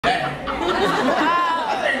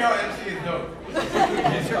I think no MC is dope.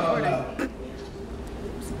 It's called,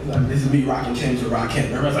 like, this is me rocking Kim to rock Kim.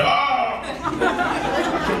 Everybody's like, oh!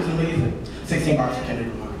 Kim's amazing. 16 bars for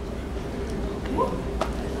Kendrick Lamar.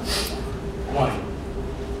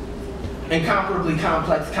 1. Incomparably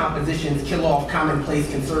complex compositions kill off commonplace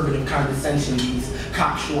conservative condescension. These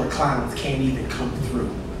cocksure clowns can't even come through.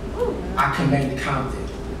 I commend Compton,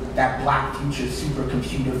 that black future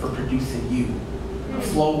supercomputer, for producing you.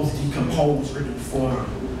 Flows decompose, written form,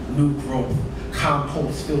 new growth,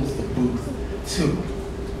 compost fills the booth. 2.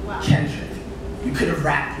 Kendrick, you could have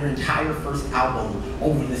rapped your entire first album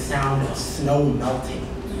over the sound of snow melting,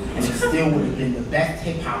 and it still would have been the best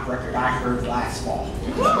hip-hop record I heard last fall.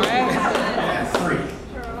 3.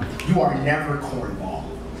 You are never cornball.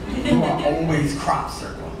 You are always crop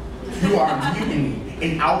circle. You are mutiny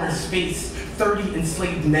in outer space, 30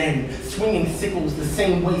 enslaved men swinging sickles the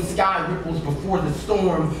same way sky ripples before the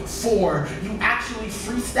storm. 4. You actually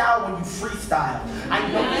freestyle when you freestyle. I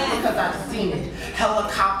know this because I've seen it.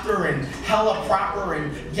 Helicopter and hella proper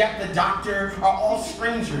and Get the Doctor are all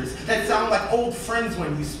strangers that sound like old friends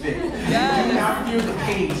when you spit. Yes. You do not hear the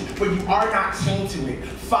page, but you are not chained to it.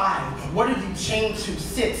 5. What are you chained to?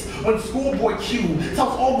 6. When Schoolboy Q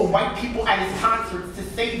tells all the white people at his concerts to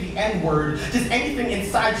say the N-word, does anything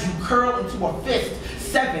inside you curl into a fist?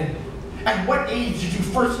 7. At what age did you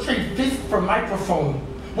first trade fist for microphone?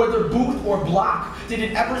 Whether booth or block, did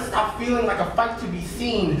it ever stop feeling like a fight to be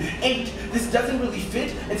seen? 8. This doesn't really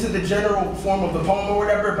fit into the general form of the poem or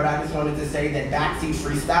whatever, but I just wanted to say that backseat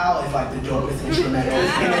freestyle is like the dopest instrumental.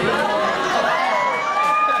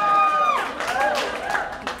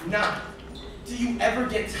 9. Do you ever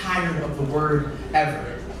get tired of the word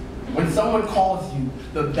ever? When someone calls you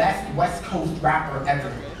the best West Coast rapper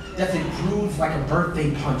ever, does it bruise like a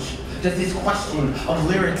birthday punch? Does this question of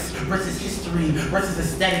lyrics versus history versus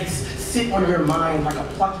aesthetics sit on your mind like a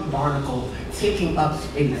plucky barnacle taking up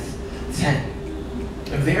space? 10.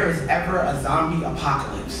 If there is ever a zombie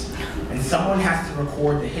apocalypse and someone has to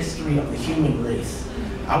record the history of the human race,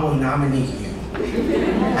 I will nominate you.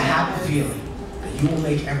 I have a feeling that you will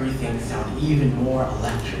make everything sound even more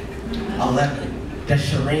electric. 11. Does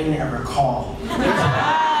Shireen ever call?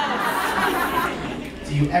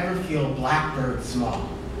 Do you ever feel blackbird small?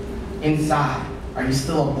 Inside, are you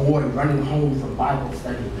still a boy running home from Bible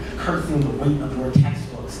study, cursing the weight of your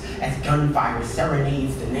textbooks as gunfire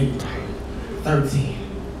serenades the neighborhood? 13.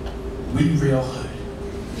 We real hood.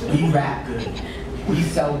 We rap good. We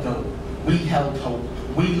sell dope. We held hope.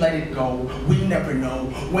 We let it go. We never know.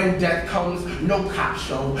 When death comes, no cop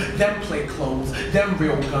show. Them play clothes. Them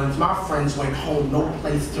real guns. My friends went home. No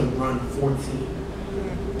place to run. 14.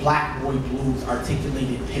 Black boy blues,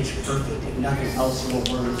 articulated pitch perfect. If nothing else, your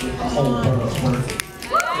words make the whole world's worth it.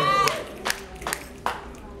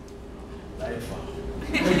 Let it fall.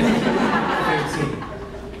 15.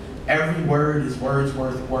 Every word is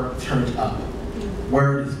Wordsworth work turned up.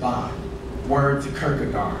 Word is bond. Word to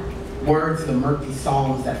Kierkegaard. Word to the murky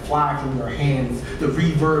songs that fly from your hands, the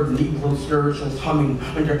reverb Negro spirituals humming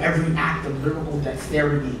under every act of lyrical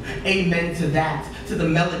dexterity. Amen to that, to the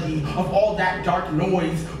melody of all that dark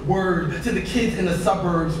noise. Word to the kids in the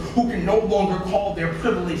suburbs who can no longer call their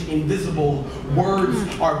privilege invisible. Words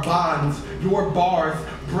are bonds. Your bars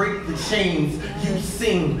break the chains. You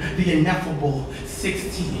sing the ineffable.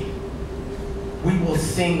 16. We will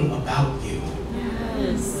sing about you.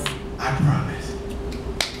 Yes. I promise.